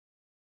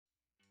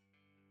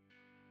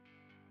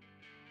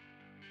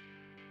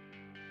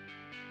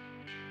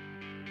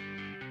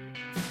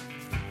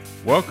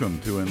Welcome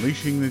to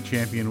Unleashing the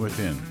Champion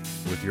Within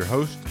with your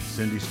host,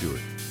 Cindy Stewart.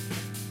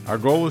 Our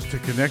goal is to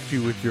connect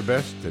you with your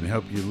best and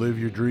help you live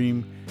your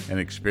dream and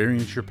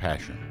experience your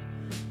passion.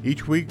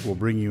 Each week we'll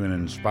bring you an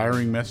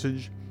inspiring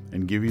message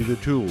and give you the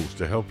tools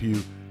to help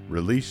you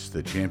release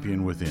the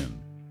champion within.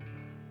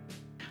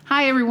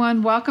 Hi,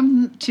 everyone.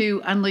 Welcome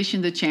to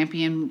Unleashing the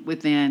Champion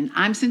Within.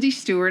 I'm Cindy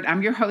Stewart.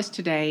 I'm your host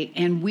today,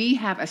 and we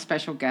have a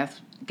special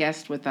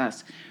guest with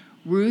us,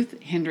 Ruth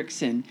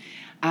Hendrickson.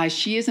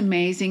 She is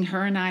amazing.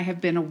 Her and I have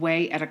been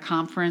away at a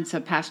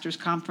pastor's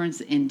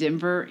conference in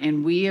Denver,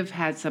 and we have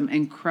had some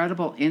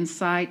incredible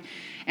insight,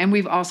 and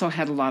we've also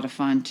had a lot of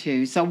fun,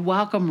 too. So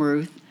welcome,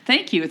 Ruth.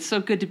 Thank you. It's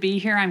so good to be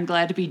here. I'm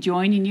glad to be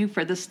joining you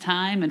for this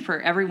time. And for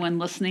everyone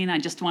listening, I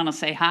just want to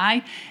say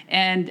hi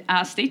and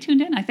stay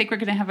tuned in. I think we're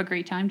going to have a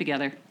great time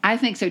together. I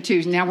think so,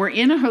 too. Now, we're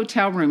in a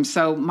hotel room,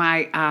 so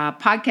my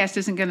podcast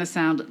isn't going to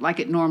sound like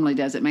it normally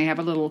does. It may have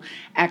a little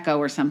echo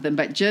or something,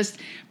 but just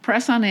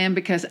press on in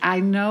because I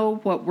know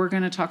what we're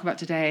going to talk about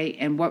today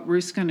and what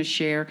Ruth's going to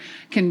share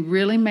can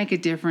really make a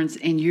difference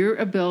in your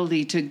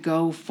ability to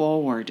go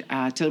forward,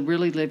 to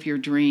really live your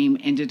dream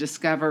and to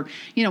discover,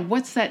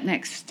 what's that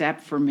next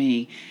step for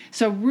me.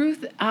 So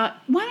Ruth, why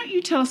don't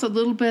you tell us a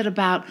little bit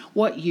about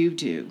what you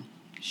do?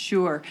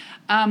 Sure.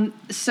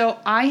 So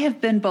I have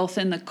been both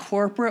in the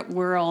corporate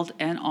world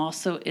and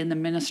also in the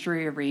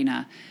ministry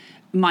arena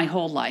my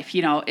whole life.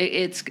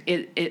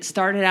 It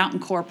started out in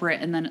corporate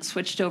and then it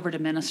switched over to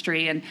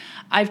ministry. And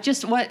I've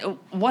just,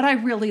 what I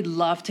really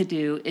love to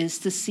do is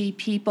to see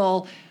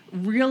people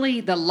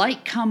really the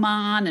light come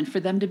on and for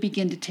them to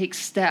begin to take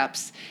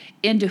steps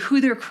into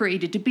who they're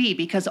created to be,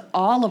 because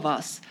all of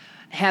us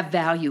have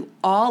value.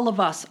 All of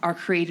us are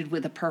created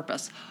with a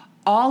purpose.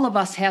 All of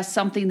us have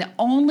something that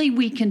only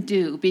we can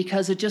do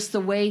because of just the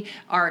way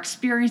our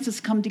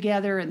experiences come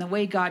together and the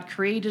way God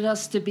created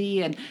us to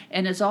be. And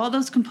as all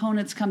those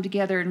components come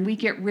together and we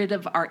get rid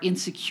of our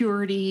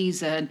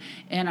insecurities and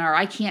our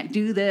I can't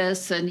do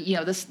this and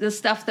this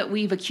stuff that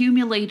we've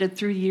accumulated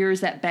through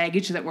years, that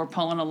baggage that we're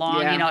pulling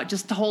along, it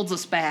just holds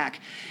us back.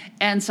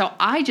 And so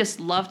I just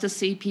love to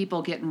see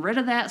people getting rid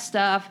of that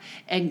stuff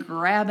and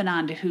grabbing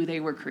onto who they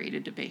were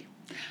created to be.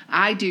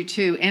 I do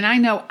too. And I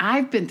know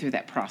I've been through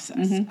that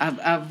process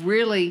of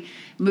really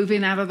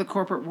moving out of the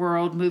corporate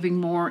world, moving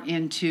more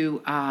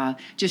into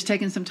just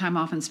taking some time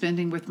off and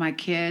spending with my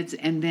kids,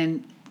 and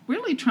then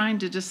really trying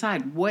to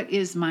decide what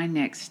is my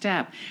next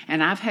step.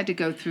 And I've had to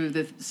go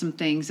through some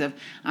things of,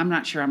 I'm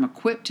not sure I'm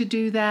equipped to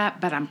do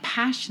that, but I'm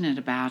passionate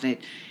about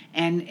it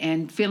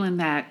and feeling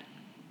that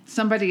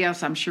somebody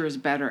else, I'm sure, is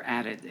better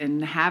at it,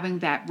 and having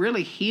that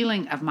really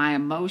healing of my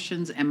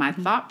emotions and my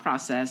thought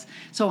process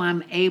so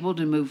I'm able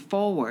to move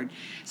forward.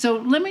 So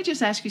let me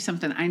just ask you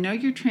something. I know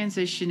you're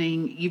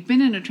transitioning. You've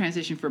been in a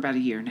transition for about a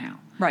year now.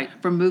 Right.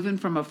 From moving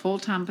from a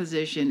full-time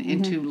position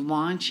into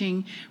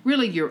launching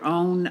really your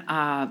own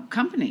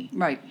company.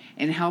 Right.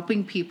 And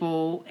helping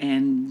people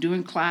and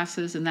doing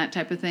classes and that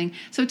type of thing.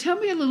 So tell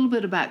me a little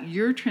bit about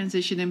your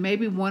transition and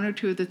maybe one or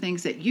two of the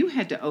things that you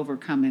had to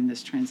overcome in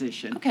this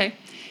transition. Okay.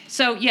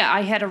 So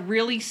I had a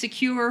really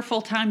secure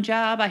full-time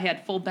job. I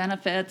had full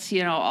benefits,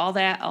 all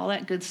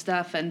that good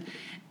stuff.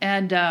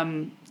 And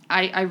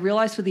I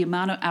realized with the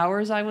amount of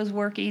hours I was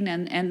working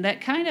and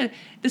that kind of,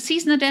 the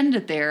season had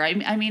ended there.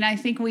 I mean, I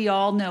think we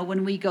all know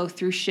when we go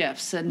through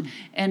shifts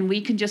and we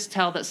can just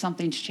tell that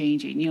something's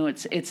changing.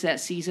 It's that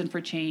season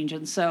for change.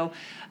 And so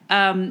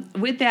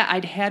with that,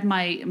 I'd had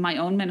my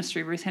own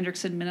ministry, Ruth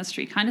Hendrickson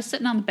Ministry, kind of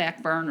sitting on the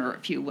back burner,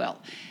 if you will.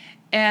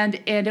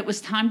 And it was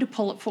time to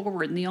pull it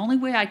forward. And the only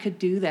way I could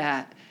do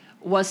that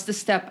was to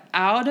step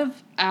out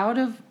of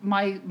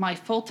my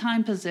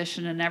full-time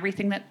position and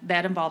everything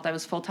that involved. I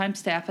was full-time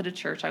staff at a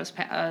church. I was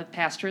a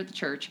pastor at the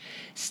church.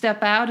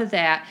 Step out of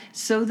that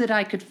so that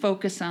I could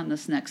focus on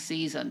this next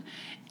season.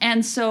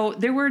 And so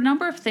there were a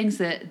number of things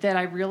that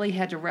I really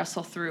had to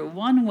wrestle through.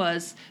 One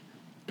was,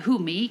 who,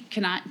 me?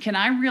 Can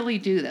I really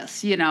do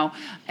this?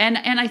 And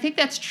I think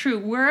that's true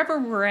wherever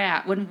we're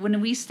at. When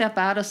we step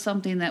out of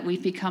something that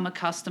we've become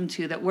accustomed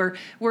to, that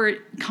we're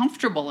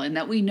comfortable in,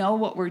 that we know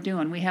what we're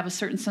doing, we have a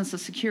certain sense of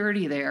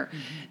security there,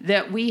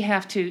 that we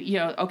have to,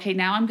 okay,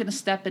 now I'm going to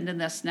step into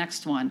this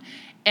next one,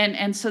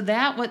 and so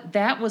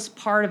that was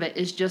part of it,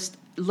 is just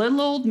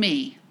little old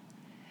me.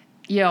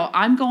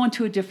 I'm going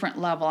to a different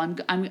level.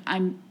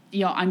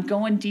 I'm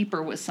going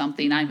deeper with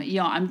something.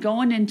 I'm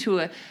going into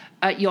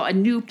a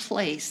new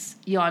place.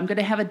 I'm going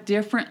to have a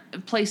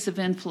different place of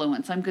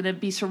influence. I'm going to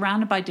be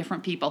surrounded by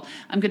different people.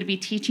 I'm going to be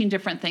teaching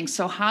different things.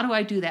 So how do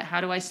I do that? How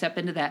do I step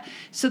into that?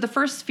 So the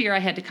first fear I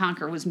had to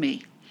conquer was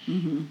me.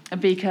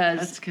 Because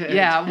that's good.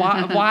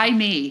 Why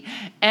me?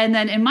 And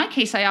then in my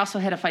case, I also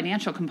had a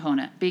financial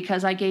component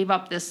because I gave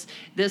up this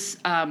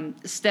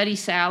steady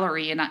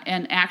salary,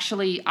 and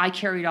actually I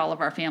carried all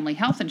of our family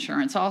health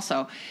insurance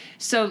also.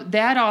 So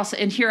that also,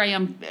 and here I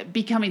am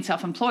becoming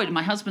self-employed, and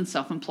my husband's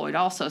self-employed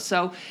also.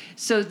 So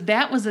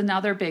that was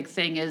another big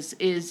thing is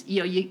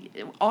you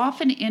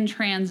often in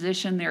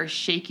transition there's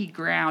shaky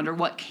ground, or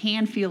what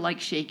can feel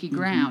like shaky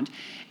ground.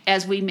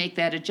 as we make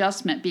that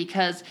adjustment.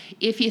 Because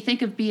if you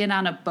think of being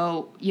on a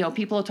boat,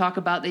 people talk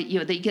about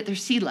that, they get their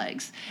sea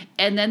legs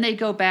and then they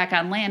go back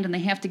on land and they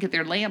have to get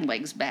their land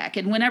legs back.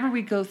 And whenever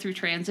we go through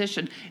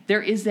transition,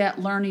 there is that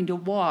learning to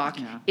walk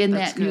in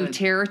that new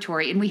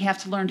territory, and we have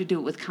to learn to do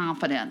it with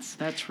confidence.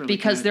 That's really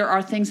because good. there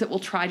are things that will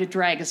try to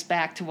drag us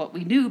back to what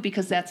we knew,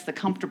 because that's the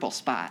comfortable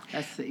spot.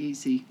 That's the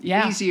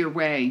easier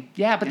way.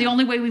 Yeah, but the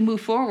only way we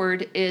move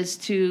forward is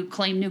to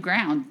claim new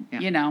ground,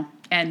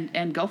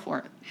 and go for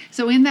it.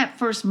 So in that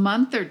first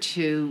month or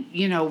two,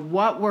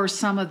 what were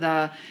some of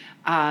the,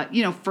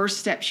 first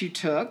steps you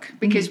took?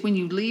 Because when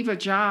you leave a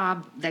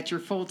job that's your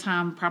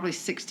full-time, probably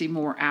 60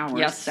 more hours.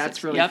 Yes.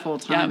 That's really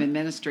full-time in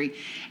ministry.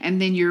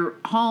 And then you're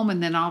home,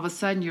 and then all of a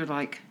sudden you're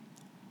like,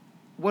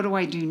 what do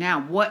I do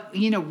now?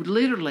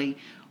 Literally,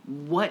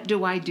 what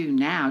do I do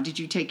now? Did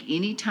you take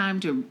any time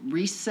to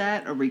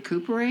reset or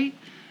recuperate?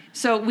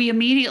 So we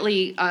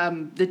immediately,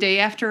 the day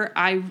after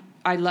I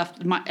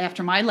left,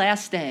 after my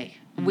last day,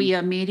 we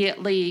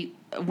immediately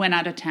went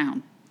out of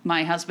town.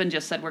 My husband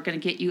just said, we're going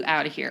to get you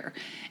out of here.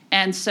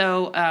 And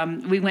so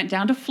we went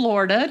down to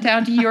Florida,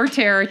 down to your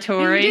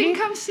territory. You didn't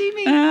come see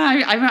me?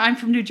 I'm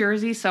from New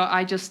Jersey, so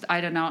I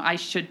don't know. I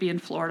should be in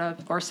Florida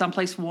or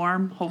someplace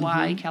warm,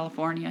 Hawaii,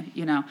 California,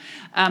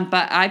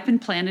 But I've been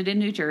planted in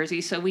New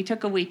Jersey, so we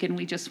took a week and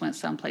we just went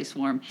someplace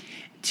warm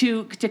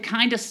to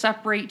kind of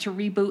separate, to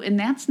reboot, and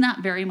that's not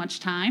very much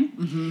time.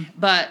 Mm-hmm.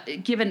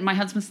 But given my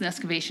husband's an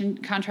excavation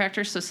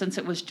contractor, so since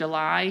it was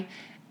July,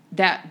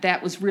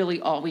 that was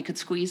really all we could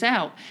squeeze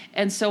out.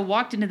 And so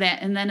walked into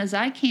that, and then as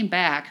I came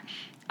back,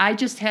 I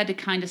just had to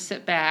kind of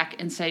sit back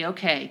and say,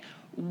 okay,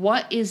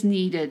 what is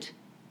needed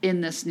in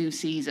this new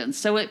season?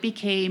 So it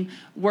became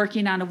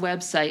working on a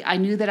website. I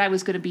knew that I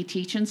was going to be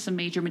teaching some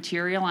major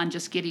material on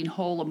just getting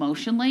whole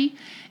emotionally,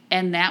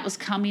 and that was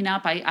coming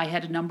up. I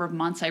had a number of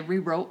months. I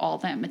rewrote all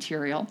that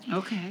material.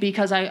 Okay.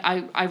 Because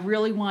I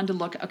really wanted to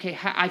look, okay,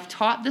 I've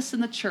taught this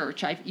in the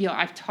church.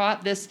 I've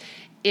taught this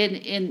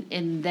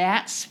in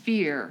that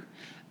sphere,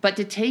 but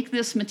to take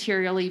this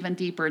material even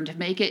deeper and to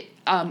make it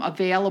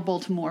available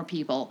to more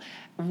people,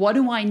 what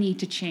do I need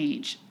to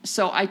change?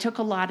 So I took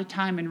a lot of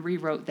time and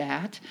rewrote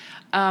that.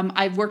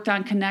 I've worked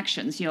on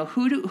connections.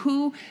 Who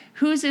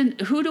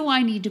do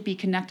I need to be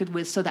connected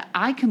with so that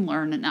I can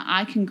learn and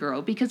I can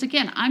grow? Because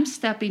again, I'm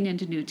stepping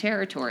into new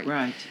territory.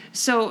 Right.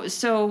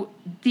 So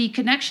the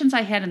connections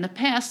I had in the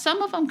past,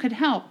 some of them could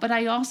help, but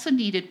I also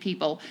needed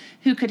people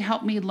who could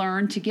help me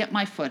learn to get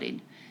my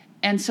footing.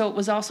 And so it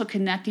was also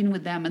connecting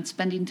with them and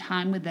spending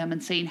time with them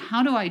and saying,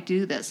 how do I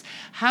do this?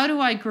 How do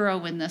I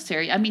grow in this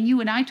area? I mean, you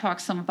and I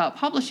talked some about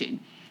publishing.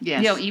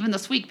 Yes. Even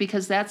this week,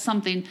 because that's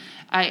something,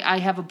 I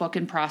have a book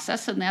in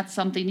process, and that's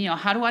something,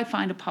 how do I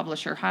find a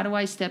publisher? How do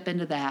I step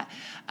into that?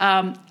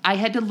 I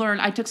had to learn,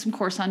 I took some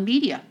course on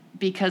media,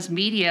 because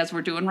media, as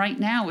we're doing right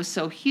now, is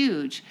so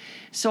huge.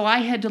 So I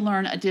had to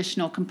learn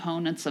additional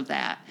components of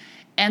that.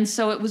 And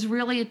so it was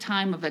really a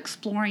time of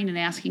exploring and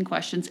asking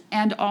questions,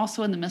 and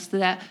also in the midst of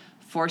that,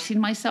 forcing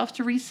myself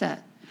to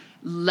reset,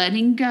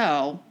 letting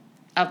go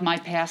of my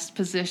past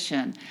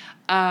position,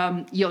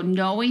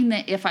 knowing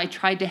that if I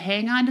tried to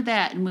hang on to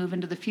that and move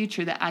into the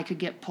future, that I could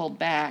get pulled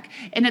back.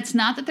 And it's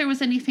not that there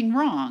was anything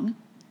wrong.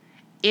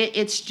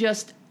 It's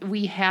just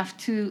we have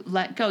to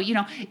let go.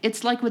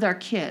 It's like with our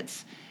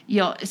kids.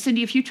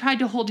 Cindy, if you tried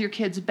to hold your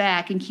kids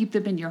back and keep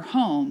them in your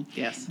home,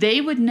 yes, they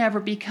would never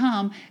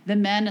become the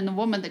men and the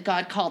woman that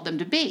God called them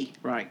to be.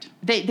 Right.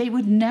 They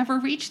would never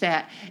reach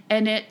that.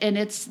 And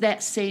it's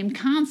that same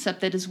concept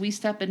that as we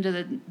step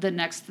into the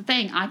next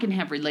thing, I can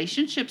have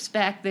relationships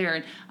back there,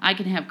 and I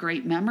can have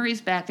great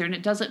memories back there. And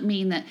it doesn't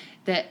mean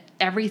that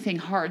everything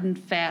hard and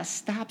fast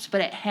stops,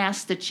 but it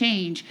has to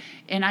change.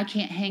 And I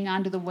can't hang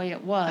on to the way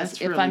it was.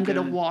 That's if really I'm going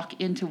to good. walk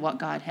into what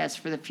God has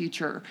for the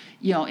future,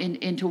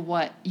 into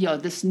what,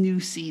 this new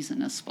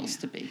season is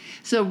supposed to be.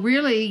 So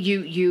really,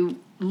 you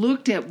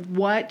looked at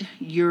what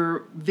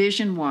your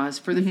vision was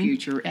for the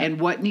future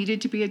and what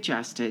needed to be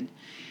adjusted.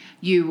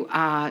 You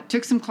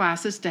took some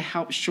classes to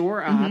help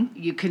shore up.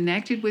 You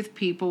connected with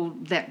people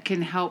that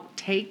can help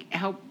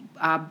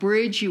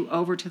bridge you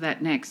over to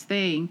that next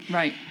thing.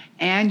 Right.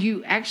 And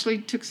you actually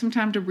took some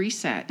time to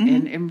reset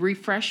and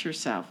refresh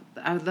yourself.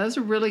 Those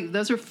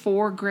are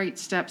 4 great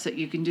steps that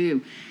you can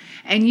do.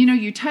 And,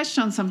 you touched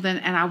on something,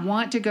 and I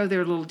want to go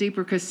there a little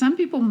deeper, because some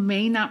people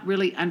may not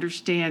really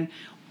understand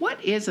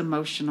what is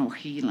emotional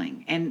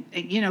healing. And,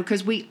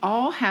 because we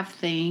all have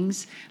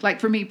things, like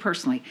for me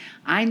personally,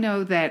 I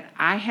know that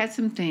I had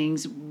some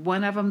things.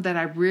 One of them that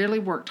I really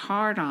worked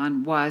hard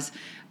on was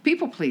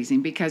people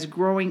pleasing, because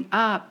growing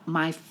up,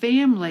 my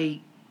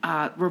family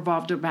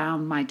revolved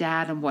around my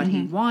dad and what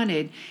he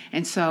wanted.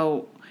 And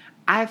so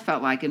I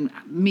felt like, and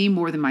me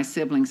more than my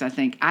siblings, I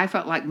think, I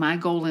felt like my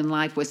goal in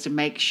life was to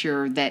make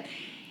sure that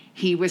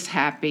he was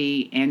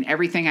happy and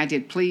everything I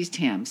did pleased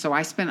him. So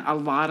I spent a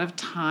lot of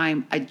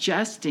time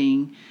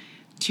adjusting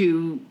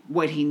to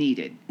what he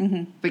needed,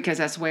 because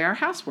that's the way our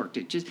house worked.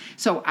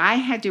 So I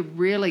had to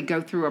really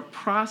go through a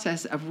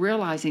process of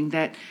realizing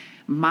that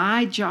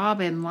my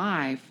job in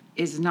life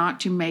is not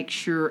to make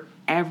sure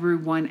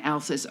everyone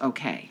else is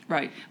okay.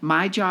 Right.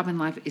 My job in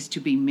life is to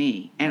be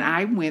me, and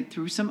I went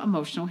through some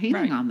emotional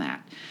healing Right. on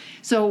that.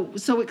 So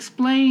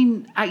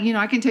explain.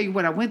 I can tell you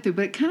what I went through,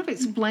 but kind of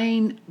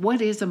explain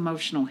what is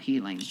emotional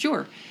healing.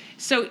 Sure.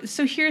 So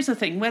here's the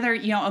thing: whether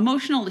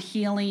emotional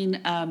healing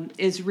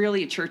is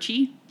really a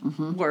churchy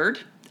word,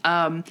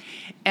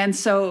 and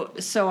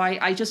so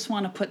I just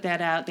want to put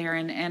that out there,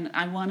 and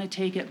I want to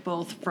take it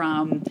both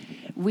from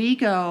we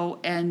go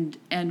and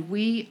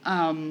we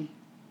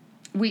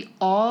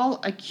all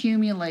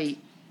accumulate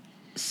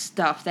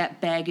stuff,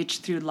 that baggage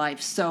through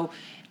life. So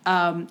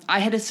I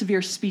had a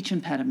severe speech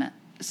impediment.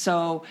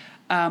 So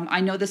I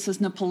know this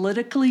isn't a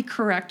politically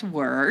correct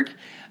word,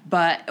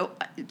 but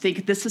I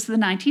think this is the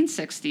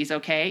 1960s,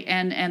 okay?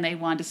 And they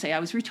wanted to say I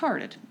was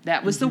retarded.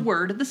 That was the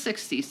word of the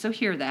 60s, so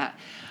hear that.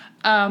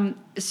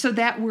 So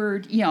that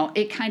word,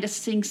 it kind of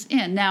sinks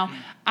in. Now,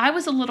 I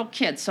was a little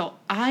kid, so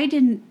I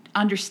didn't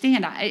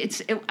understand.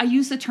 I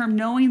use the term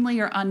knowingly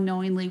or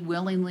unknowingly,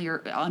 willingly or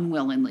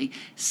unwillingly.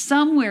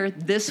 Somewhere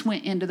this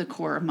went into the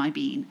core of my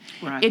being.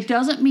 Right. It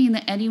doesn't mean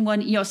that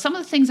anyone, some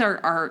of the things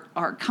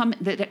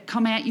that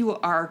come at you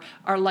are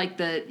like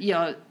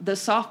the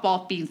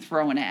softball being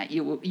thrown at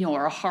you,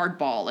 or a hard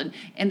ball,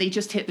 and they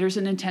just hit. There's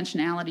an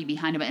intentionality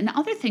behind them, and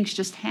other things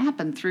just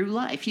happen through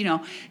life.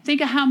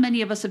 Think of how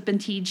many of us have been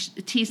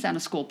teased on a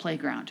school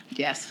playground.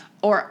 Yes.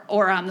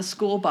 Or on the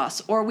school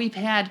bus, or we've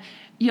had,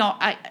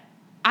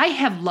 I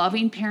have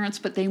loving parents,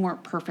 but they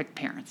weren't perfect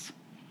parents.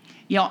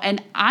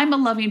 And I'm a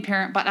loving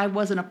parent, but I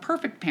wasn't a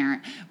perfect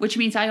parent, which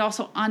means I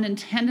also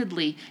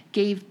unintendedly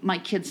gave my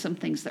kids some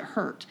things that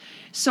hurt.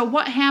 So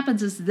what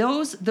happens is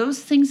those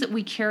things that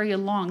we carry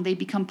along, they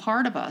become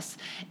part of us,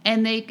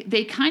 and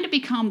they kind of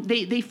become,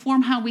 they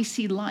form how we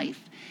see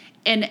life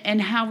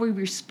and how we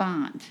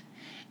respond.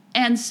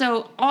 And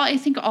so I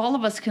think all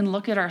of us can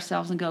look at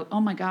ourselves and go,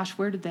 oh my gosh,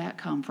 where did that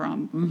come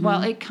from? Mm-hmm.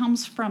 Well, it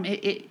comes from,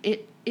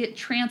 it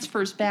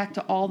transfers back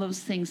to all those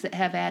things that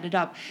have added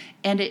up,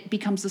 and it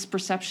becomes this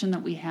perception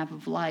that we have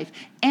of life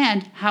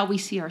and how we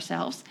see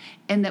ourselves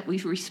and that we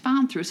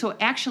respond through. So it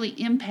actually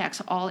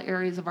impacts all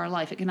areas of our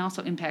life. It can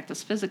also impact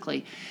us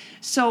physically.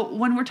 So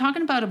when we're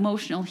talking about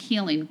emotional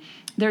healing,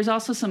 there's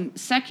also some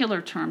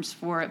secular terms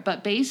for it,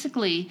 but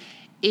basically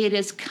it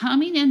is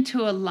coming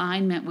into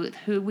alignment with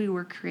who we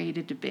were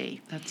created to be.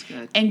 That's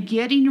good. And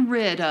getting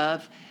rid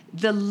of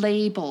the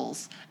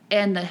labels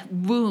and the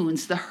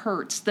wounds, the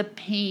hurts, the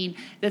pain,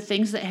 the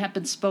things that have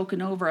been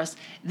spoken over us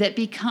that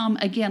become,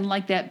 again,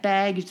 like that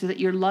baggage that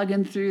you're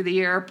lugging through the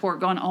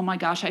airport going, oh my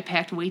gosh, I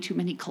packed way too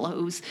many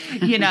clothes, oh,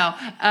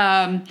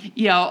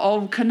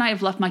 couldn't I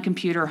have left my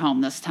computer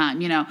home this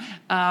time,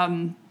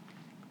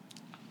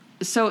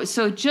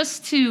 So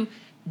just to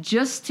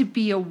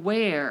be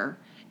aware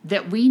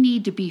that we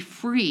need to be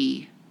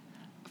free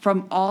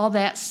from all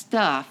that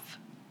stuff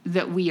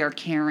that we are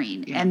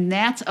carrying. Yeah. And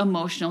that's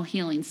emotional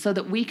healing, so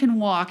that we can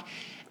walk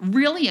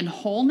really in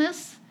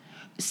wholeness,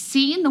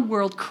 seeing the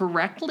world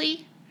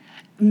correctly,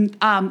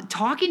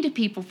 talking to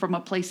people from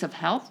a place of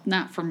health,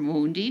 not from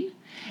wounding.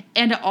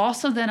 And it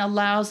also then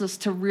allows us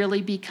to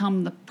really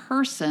become the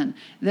person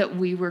that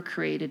we were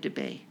created to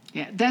be.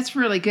 Yeah, that's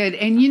really good.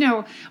 And,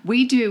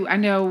 we do, I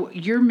know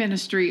your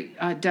ministry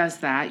does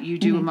that. You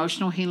do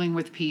emotional healing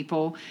with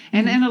people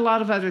and a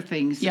lot of other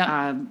things. Yep.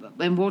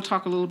 And we'll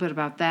talk a little bit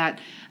about that.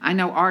 I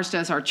know ours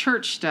does, our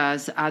church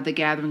does, the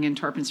Gathering in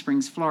Tarpon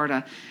Springs,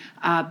 Florida.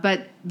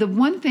 But the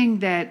one thing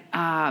that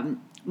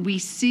we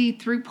see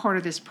through part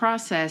of this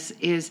process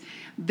is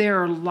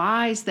there are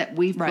lies that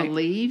we've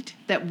believed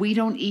that we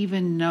don't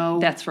even know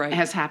that's right.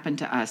 has happened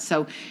to us.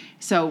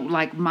 So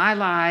like my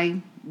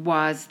lie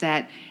was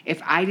that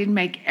if I didn't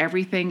make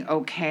everything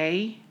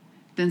okay,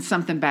 then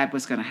something bad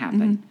was going to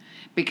happen,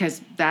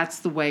 because that's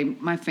the way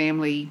my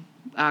family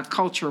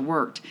culture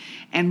worked.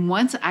 And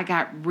once I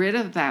got rid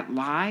of that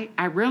lie,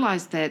 I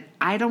realized that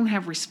I don't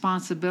have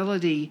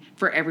responsibility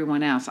for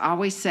everyone else. I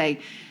always say,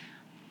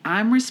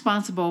 I'm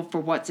responsible for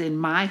what's in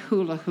my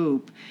hula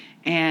hoop.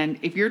 And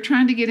if you're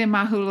trying to get in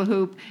my hula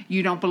hoop,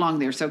 you don't belong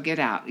there, so get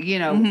out,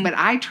 But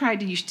I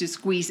tried to used to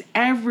squeeze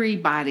every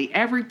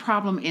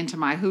problem into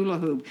my hula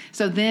hoop.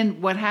 So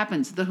then what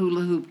happens? The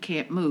hula hoop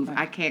can't move. Right.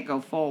 I can't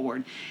go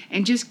forward.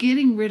 And just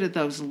getting rid of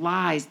those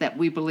lies that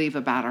we believe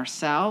about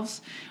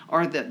ourselves,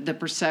 or the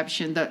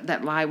perception,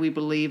 that lie we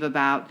believe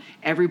about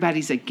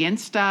everybody's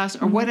against us,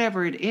 or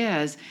whatever it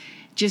is,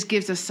 just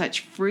gives us such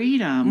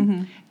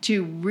freedom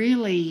to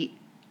really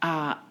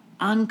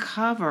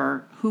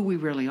uncover who we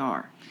really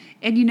are.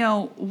 And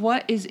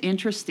what is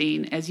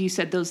interesting, as you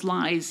said, those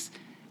lies,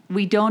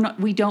 we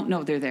don't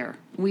know they're there.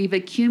 We've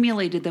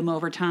accumulated them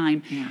over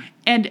time. Yeah.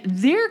 And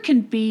there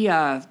can be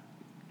a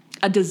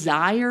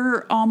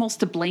desire almost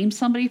to blame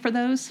somebody for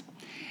those.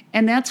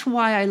 And that's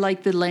why I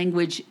like the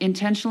language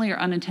intentionally or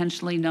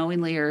unintentionally,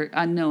 knowingly or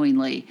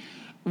unknowingly,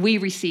 we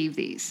receive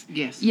these.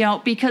 Yes.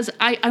 Because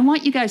I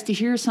want you guys to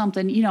hear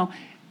something,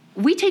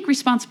 we take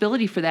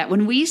responsibility for that.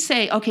 When we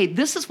say, okay,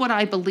 this is what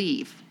I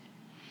believe,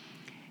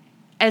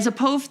 as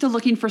opposed to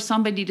looking for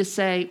somebody to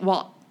say,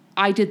 well,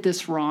 I did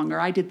this wrong, or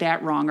I did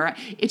that wrong, or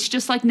it's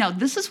just like, no,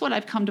 this is what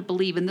I've come to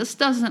believe, and this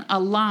doesn't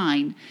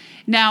align.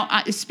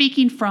 Now,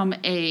 speaking from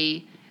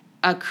a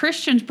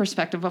Christian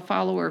perspective, a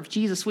follower of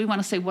Jesus, we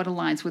want to say what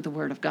aligns with the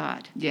Word of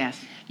God. Yes.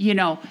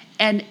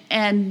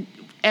 And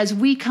as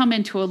we come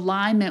into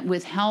alignment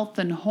with health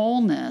and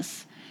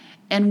wholeness,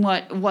 and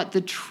what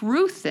the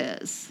truth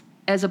is,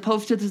 as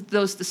opposed to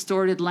those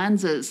distorted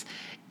lenses,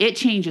 it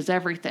changes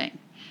everything,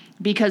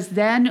 because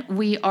then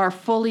we are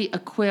fully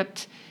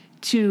equipped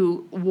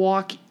to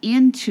walk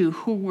into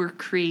who we're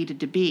created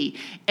to be.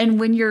 And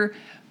when you're,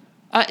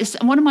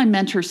 one of my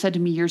mentors said to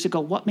me years ago,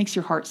 what makes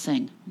your heart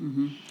sing?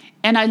 Mm-hmm.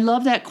 And I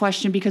love that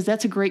question, because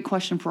that's a great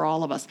question for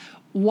all of us.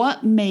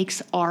 What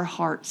makes our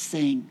heart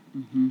sing?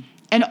 Mm-hmm.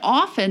 And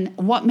often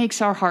what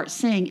makes our heart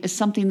sing is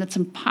something that's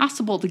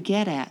impossible to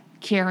get at,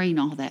 carrying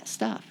all that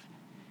stuff.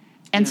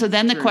 And so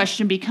then the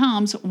question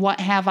becomes,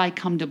 what have I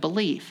come to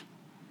believe?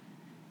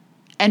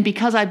 And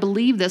because I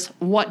believe this,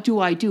 what do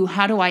I do?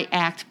 How do I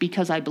act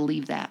because I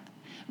believe that?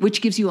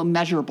 Which gives you a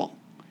measurable.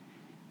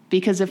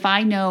 Because if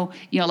I know,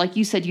 like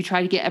you said, you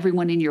try to get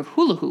everyone in your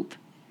hula hoop.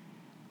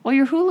 Well,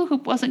 your hula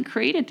hoop wasn't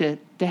created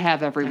to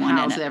have everyone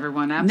in it.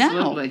 Everyone,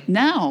 absolutely.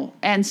 No.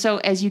 And so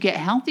as you get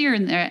healthier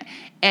in there,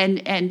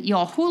 and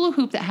a hula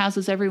hoop that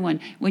houses everyone,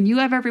 when you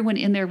have everyone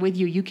in there with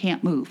you, you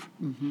can't move.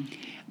 Mm-hmm.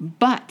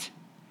 But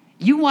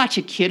you watch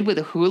a kid with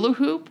a hula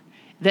hoop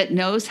that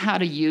knows how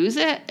to use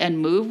it and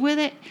move with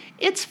it,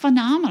 it's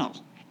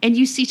phenomenal. And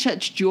you see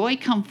such joy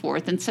come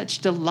forth and such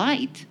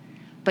delight.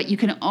 But you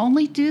can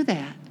only do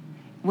that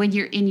when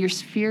you're in your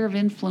sphere of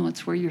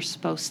influence where you're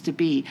supposed to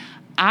be,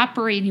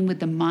 operating with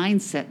the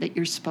mindset that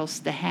you're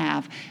supposed to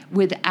have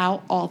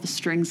without all the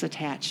strings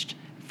attached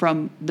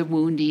from the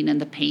wounding and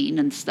the pain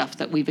and stuff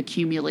that we've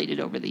accumulated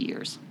over the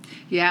years.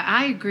 Yeah,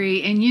 I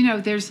agree. And,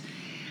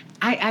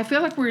 I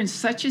feel like we're in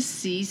such a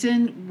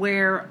season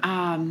where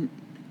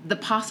the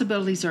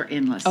possibilities are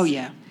endless. Oh,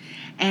 yeah.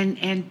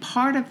 And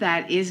part of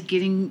that is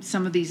getting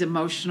some of these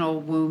emotional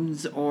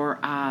wounds or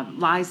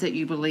lies that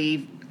you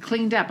believe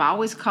cleaned up. I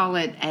always call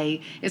it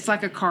it's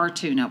like a car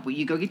tune-up. Where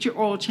you go get your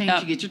oil change,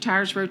 you get your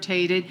tires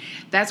rotated.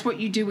 That's what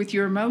you do with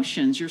your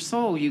emotions, your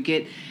soul. You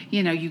get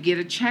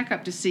a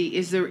checkup to see,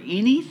 is there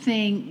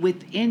anything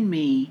within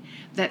me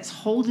that's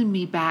holding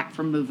me back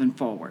from moving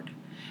forward?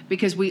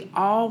 Because we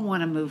all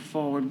want to move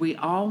forward. We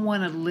all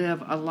want to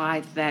live a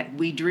life that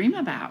we dream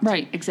about.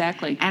 Right,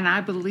 exactly. And I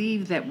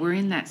believe that we're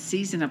in that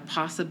season of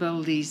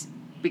possibilities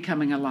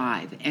becoming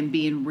alive and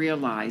being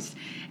realized.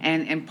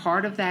 And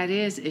part of that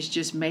is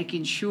just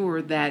making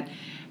sure that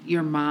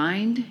your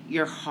mind,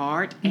 your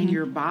heart, and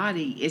your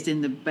body is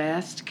in the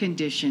best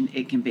condition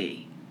it can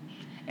be.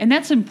 And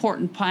that's an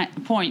important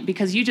point,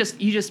 because you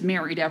just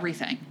married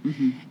everything.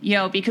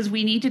 Mm-hmm. Because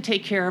we need to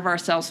take care of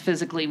ourselves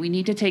physically, we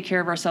need to take care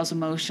of ourselves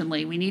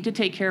emotionally, we need to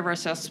take care of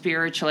ourselves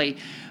spiritually.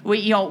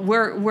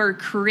 We're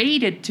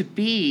created to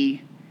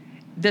be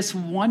this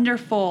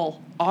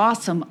wonderful,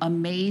 awesome,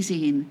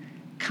 amazing,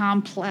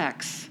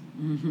 complex,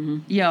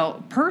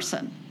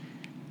 person.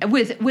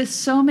 With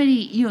so many,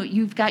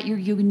 you've got your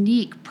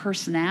unique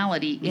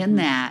personality in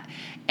that.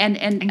 And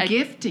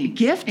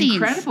giftings,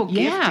 incredible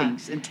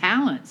giftings and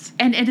talents.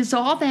 And as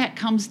all that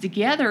comes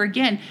together,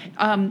 again,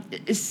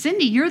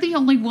 Cindy, you're the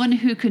only one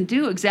who can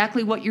do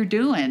exactly what you're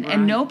doing, right.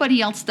 And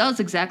nobody else does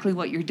exactly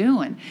what you're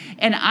doing.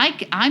 And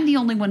I'm the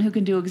only one who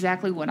can do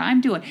exactly what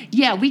I'm doing.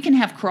 Yeah, we can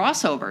have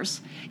crossovers.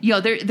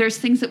 There's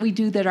things that we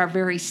do that are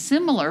very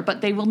similar,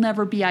 but they will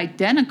never be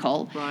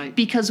identical, right.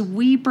 Because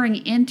we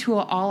bring into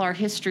all our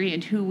history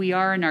and who we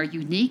are and our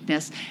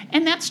uniqueness.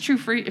 And that's true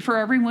for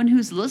everyone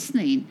who's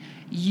listening.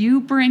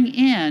 You bring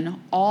in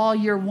all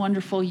your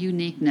wonderful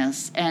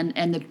uniqueness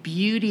and the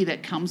beauty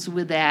that comes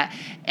with that,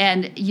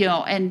 and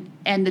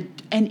the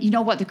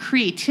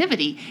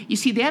creativity. You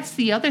see, that's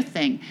the other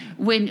thing.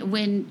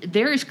 When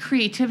there is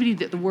creativity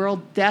that the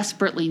world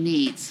desperately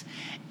needs,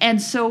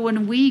 and so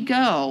when we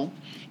go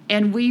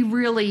and we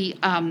really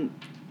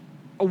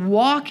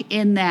walk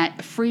in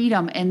that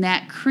freedom and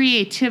that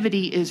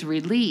creativity is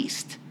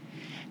released,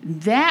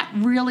 that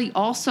really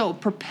also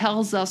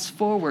propels us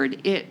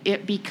forward.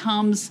 It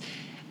becomes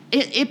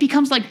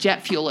like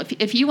jet fuel.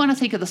 If you want to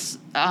think of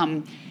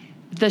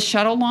the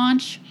shuttle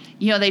launch,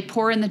 they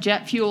pour in the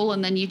jet fuel,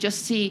 and then you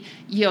just see,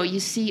 you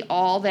see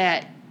all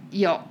that,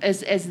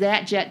 as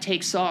that jet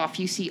takes off,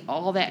 you see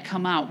all that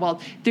come out. Well,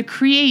 the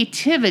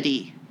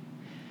creativity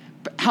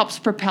helps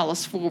propel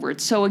us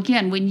forward. So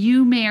again, when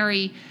you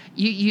marry,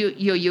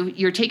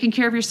 you're taking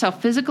care of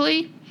yourself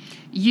physically.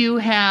 You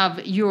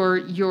have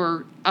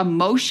your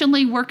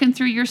emotionally working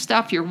through your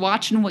stuff. You're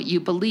watching what you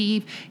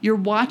believe. You're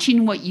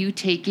watching what you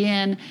take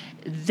in.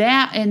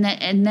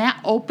 That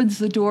opens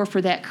the door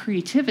for that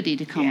creativity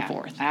to come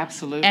forth.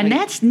 Absolutely. And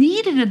that's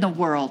needed in the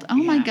world. Oh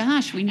my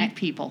gosh, we need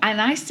people.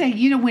 And I say,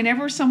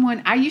 whenever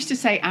I used to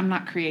say I'm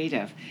not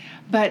creative,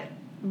 but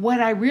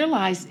what I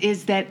realized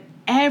is that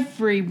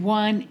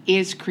everyone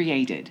is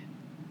created.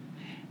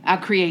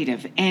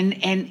 creative, and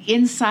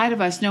inside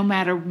of us, no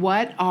matter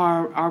what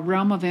our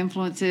realm of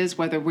influence is,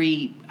 whether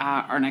we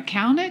are an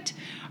accountant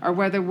or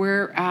whether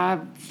we're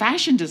a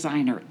fashion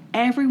designer,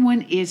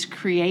 everyone is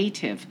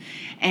creative,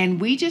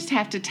 and we just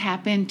have to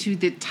tap into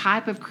the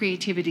type of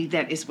creativity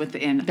that is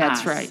within us.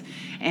 That's right.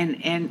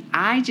 And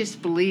I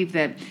just believe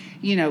that,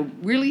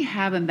 really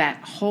having that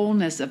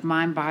wholeness of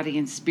mind, body,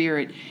 and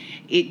spirit,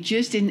 it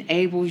just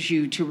enables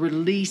you to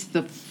release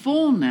the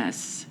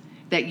fullness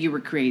that you were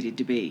created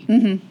to be.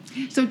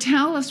 Mm-hmm. So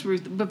tell us,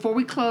 Ruth, before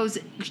we close,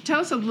 tell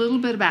us a little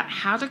bit about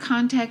how to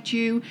contact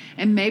you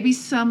and maybe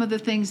some of the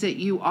things that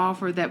you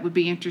offer that would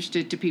be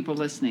interested to people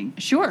listening.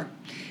 Sure.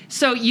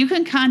 So you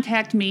can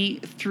contact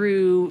me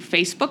through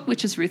Facebook,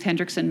 which is Ruth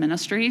Hendrickson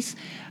Ministries.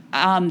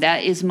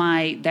 That is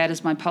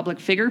my public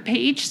figure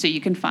page, so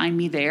you can find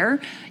me there.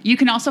 You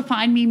can also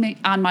find me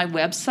on my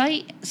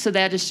website, so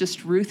that is just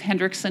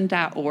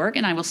ruthhendrickson.org,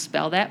 and I will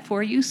spell that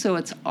for you. So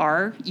it's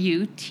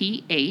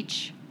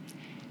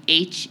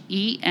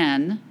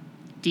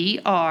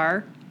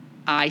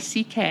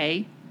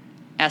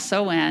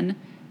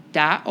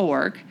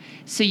RuthHendrickson.org.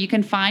 So you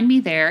can find me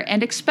there,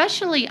 and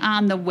especially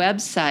on the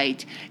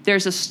website,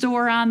 there's a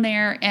store on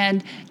there.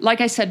 And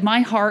like I said, my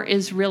heart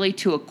is really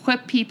to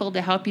equip people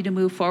to help you to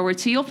move forward.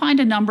 So you'll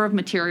find a number of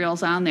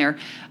materials on there.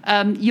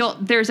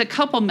 There's a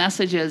couple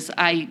messages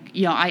I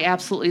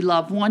absolutely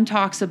love. One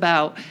talks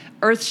about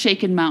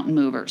earth-shaking mountain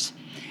movers,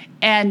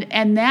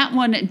 and that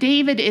one,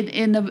 David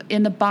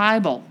in the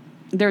Bible,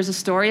 there's a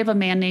story of a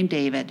man named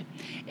David,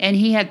 and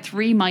he had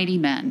 3 mighty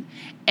men.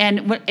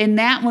 And in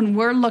that one,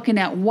 we're looking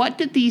at what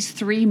did these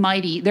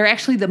 3 they're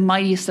actually the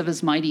mightiest of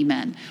his mighty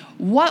men.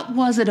 What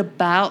was it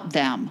about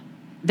them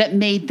that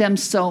made them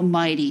so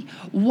mighty?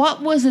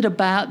 What was it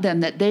about them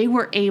that they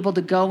were able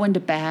to go into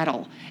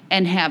battle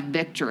and have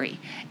victory?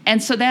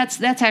 And so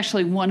that's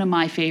actually one of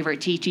my favorite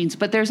teachings.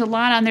 But there's a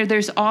lot on there.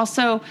 There's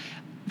also,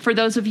 for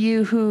those of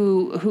you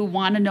who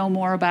want to know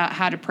more about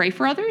how to pray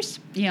for others,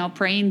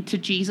 praying to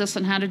Jesus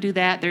and how to do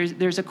that,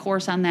 there's a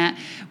course on that.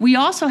 We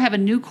also have a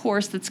new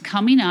course that's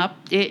coming up.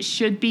 It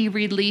should be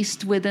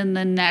released within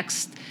the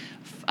next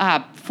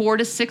 4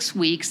 to 6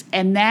 weeks,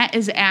 and that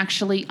is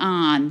actually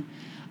on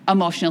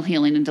emotional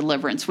healing and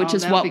deliverance, which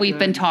is what we've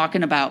been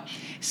talking about.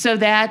 So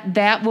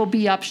that will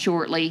be up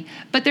shortly.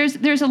 But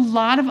there's a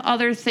lot of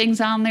other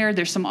things on there.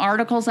 There's some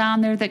articles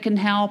on there that can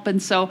help.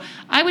 And so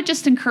I would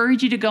just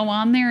encourage you to go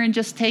on there and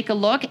just take a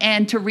look.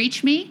 And to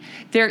reach me,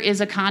 there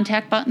is a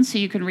contact button, so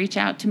you can reach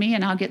out to me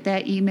and I'll get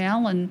that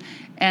email.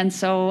 And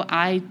so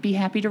I'd be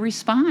happy to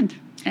respond.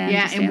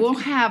 And we'll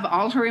have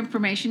all her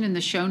information in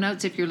the show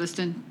notes. If you're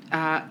listening,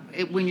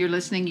 when you're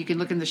listening, you can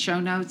look in the show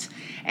notes.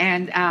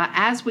 And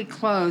as we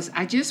close,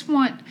 I just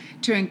want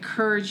to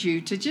encourage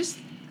you to just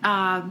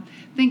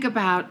think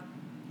about,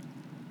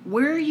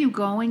 where are you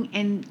going,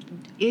 and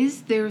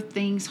is there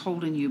things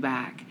holding you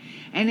back?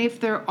 And if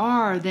there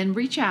are, then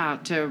reach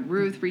out to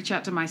Ruth, reach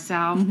out to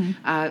myself,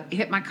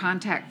 hit my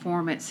contact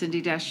form at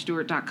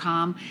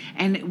cindy-stewart.com,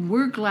 and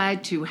we're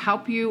glad to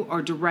help you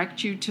or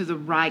direct you to the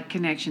right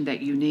connection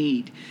that you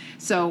need.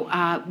 So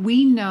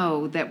we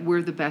know that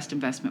we're the best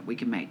investment we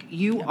can make.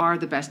 You are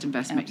the best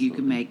investment you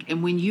can make.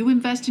 And when you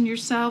invest in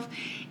yourself,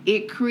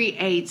 it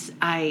creates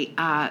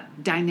a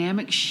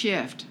dynamic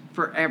shift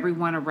for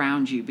everyone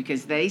around you,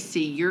 because they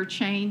see your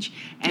change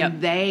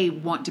and they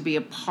want to be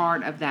a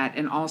part of that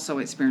and also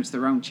experience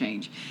their own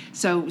change.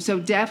 So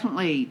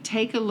definitely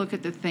take a look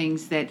at the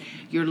things that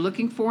you're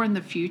looking for in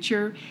the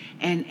future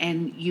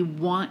and you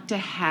want to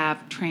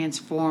have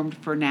transformed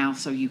for now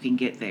so you can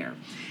get there.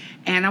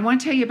 And I want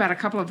to tell you about a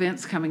couple of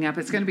events coming up.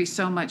 It's going to be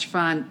so much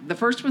fun. The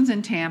first one's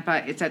in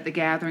Tampa. It's at the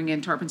Gathering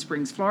in Tarpon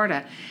Springs,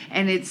 Florida.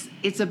 And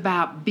it's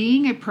about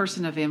being a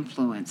person of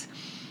influence.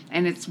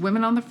 And it's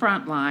women on the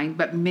front line,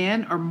 but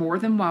men are more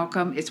than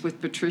welcome. It's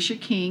with Patricia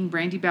King,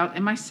 Brandy Belt,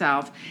 and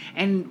myself.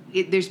 And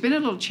there's been a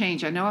little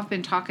change. I know I've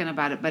been talking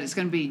about it, but it's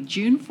going to be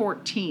June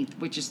 14th,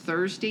 which is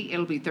Thursday.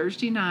 It'll be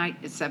Thursday night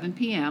at 7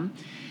 p.m.,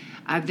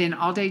 then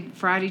all day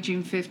Friday,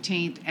 June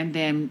 15th, and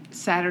then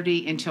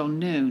Saturday until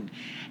noon.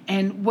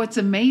 And what's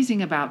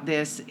amazing about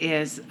this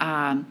is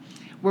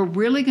we're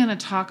really going to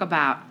talk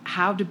about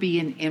how to be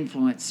an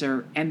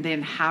influencer and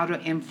then how to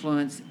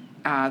influence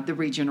the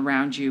region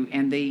around you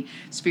and the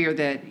sphere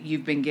that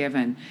you've been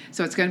given.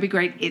 So it's going to be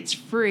great. It's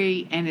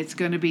free, and it's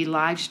going to be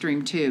live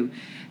streamed too.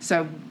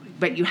 So,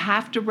 but you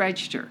have to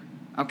register,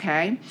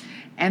 okay?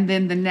 And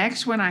then the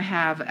next one I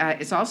have,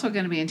 it's also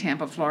going to be in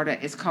Tampa, Florida.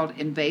 It's called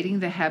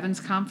Invading the Heavens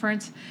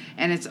Conference,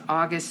 and it's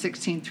August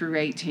 16th through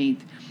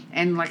 18th.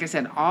 And like I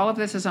said, all of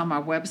this is on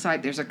my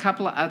website. There's a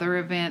couple of other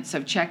events,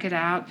 so check it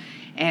out.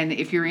 And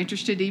if you're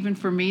interested even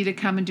for me to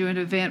come and do an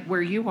event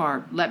where you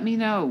are, let me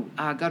know.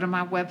 Go to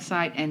my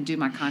website and do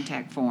my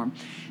contact form.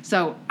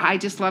 So I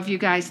just love you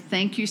guys.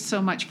 Thank you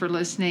so much for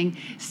listening.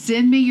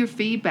 Send me your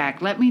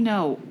feedback. Let me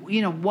know,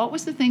 what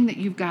was the thing that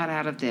you've got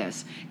out of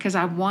this? Because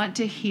I want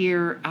to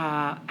hear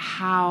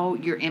how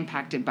you're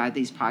impacted by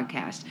these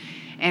podcasts.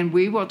 And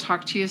we will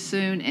talk to you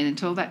soon. And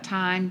until that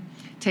time,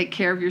 take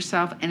care of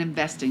yourself and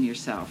invest in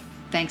yourself.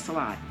 Thanks a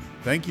lot.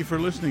 Thank you for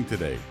listening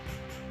today.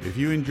 If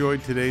you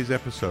enjoyed today's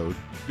episode,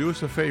 do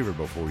us a favor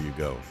before you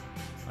go.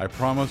 I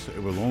promise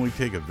it will only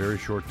take a very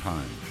short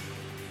time.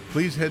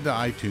 Please head to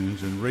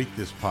iTunes and rate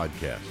this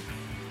podcast.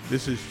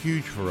 This is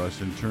huge for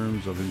us in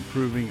terms of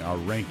improving our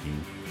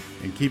ranking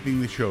and keeping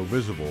the show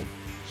visible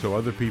so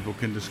other people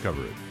can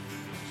discover it.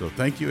 So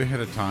thank you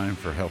ahead of time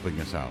for helping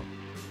us out.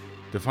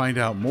 To find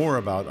out more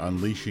about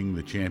Unleashing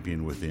the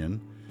Champion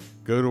Within,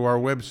 go to our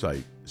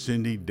website,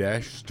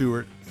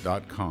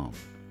 cindy-stewart.com.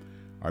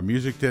 Our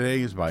music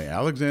today is by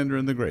Alexander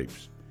and the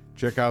Grapes.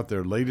 Check out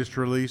their latest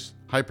release,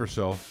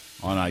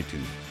 Hyperself, on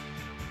iTunes.